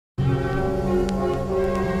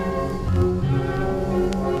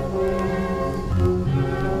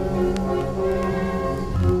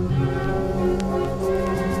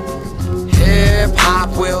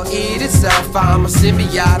I'm a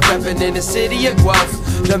Symbiot, reppin' in the city of Guelph.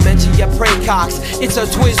 Dementia, Praecox, it's a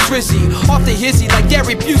Twiz, Thrizzy. Off the hizzy like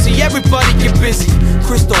Gary Busey, everybody get busy.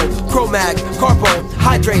 Crystal, cromag,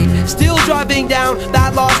 carbohydrate, still driving down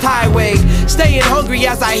that lost highway. Staying hungry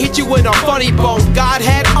as I hit you in a funny bone.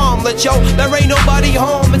 Godhead, omelet, yo, there ain't nobody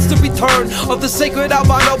home. It's the return of the sacred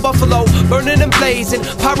albino buffalo, burning and blazing,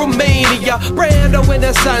 pyromania. Brando in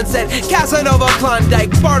the sunset, Cassanova,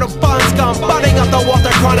 Klondike, bardo, pondscum, bunning up the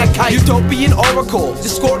Walter Chronikite. Utopian oracle,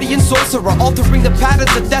 Discordian sorcerer, altering the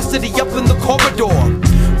patterns of destiny up in the corridor.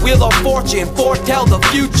 Wheel of fortune, foretell the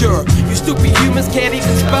future. You stupid humans can't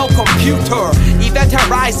even spell computer. Event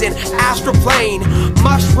horizon, astral plane,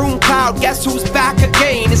 mushroom cloud, guess who's back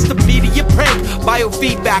again? It's the media prank,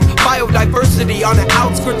 biofeedback, biodiversity on the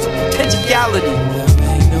outskirts of potentiality. There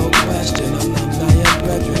ain't no question, alumni and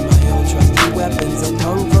brethren, my old trusty weapons, a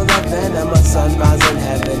tongue full of venom, a sunrise in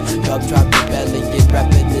heaven, dub drop rebellion,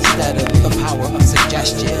 reppin' instead of the power of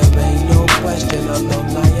suggestion. There ain't no question,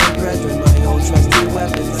 alumni and brethren, my old trusty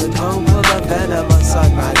weapons, a tongue full of venom, a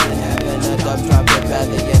sunrise in heaven, a dub drop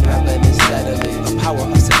rebellion, reppin' instead of the power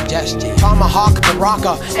of suggestion. Tomahawk,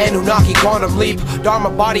 Baraka, Anunnaki, quantum leap, Dharma,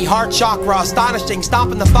 body, heart, chakra, astonishing,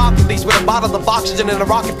 stomping the thought police with a bottle of oxygen and a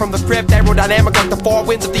rocket from the crypt, aerodynamic like the four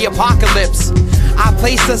winds of the apocalypse. I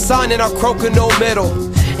place the sun in a crocono middle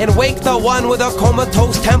and wake the one with a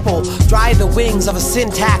comatose temple. Dry the wings of a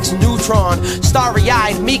syntax neutron.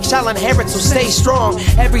 Starry-eyed, meek shall inherit, so stay strong.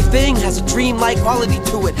 Everything has a dreamlike quality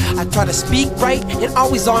to it. I try to speak right and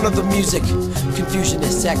always honor the music. Confusion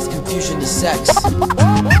is sex, confusion is sex.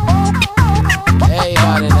 Hey,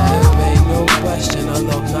 buddy, there ain't no question,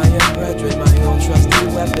 alumni and brethren, my old trusty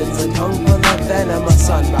weapons, a tongue full of venom, a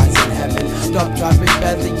sunrise in heaven, dub drop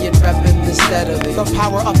rebellion, reppin' instead of it, the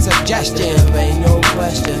power of suggestion. There ain't no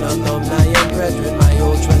question, alumni and brethren, my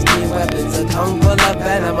old trusty weapons, a tongue full of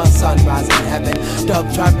venom, a sunrise in heaven,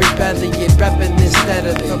 dub drop rebellion, reppin' instead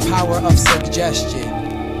of it, the power of suggestion.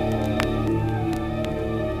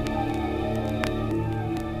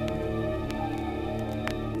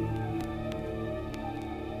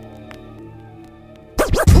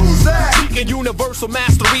 Seeking universal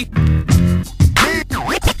mastery.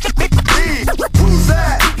 Who's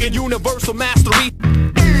that? Seeking universal mastery.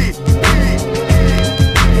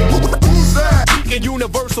 Who's that? Seeking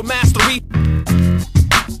universal mastery.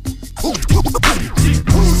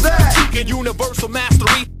 Who's that? Seeking universal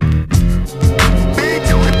mastery.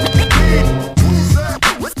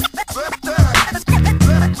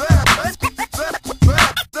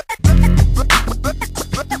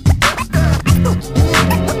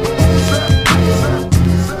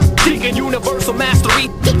 Universal mastery.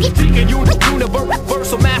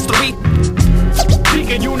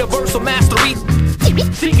 Seeking universal mastery.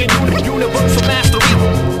 Seeking universal mastery.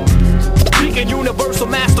 Seeking universal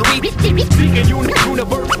mastery. Seeking universal mastery. Seeking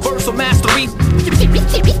universal mastery.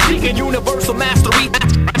 Seeking universal mastery.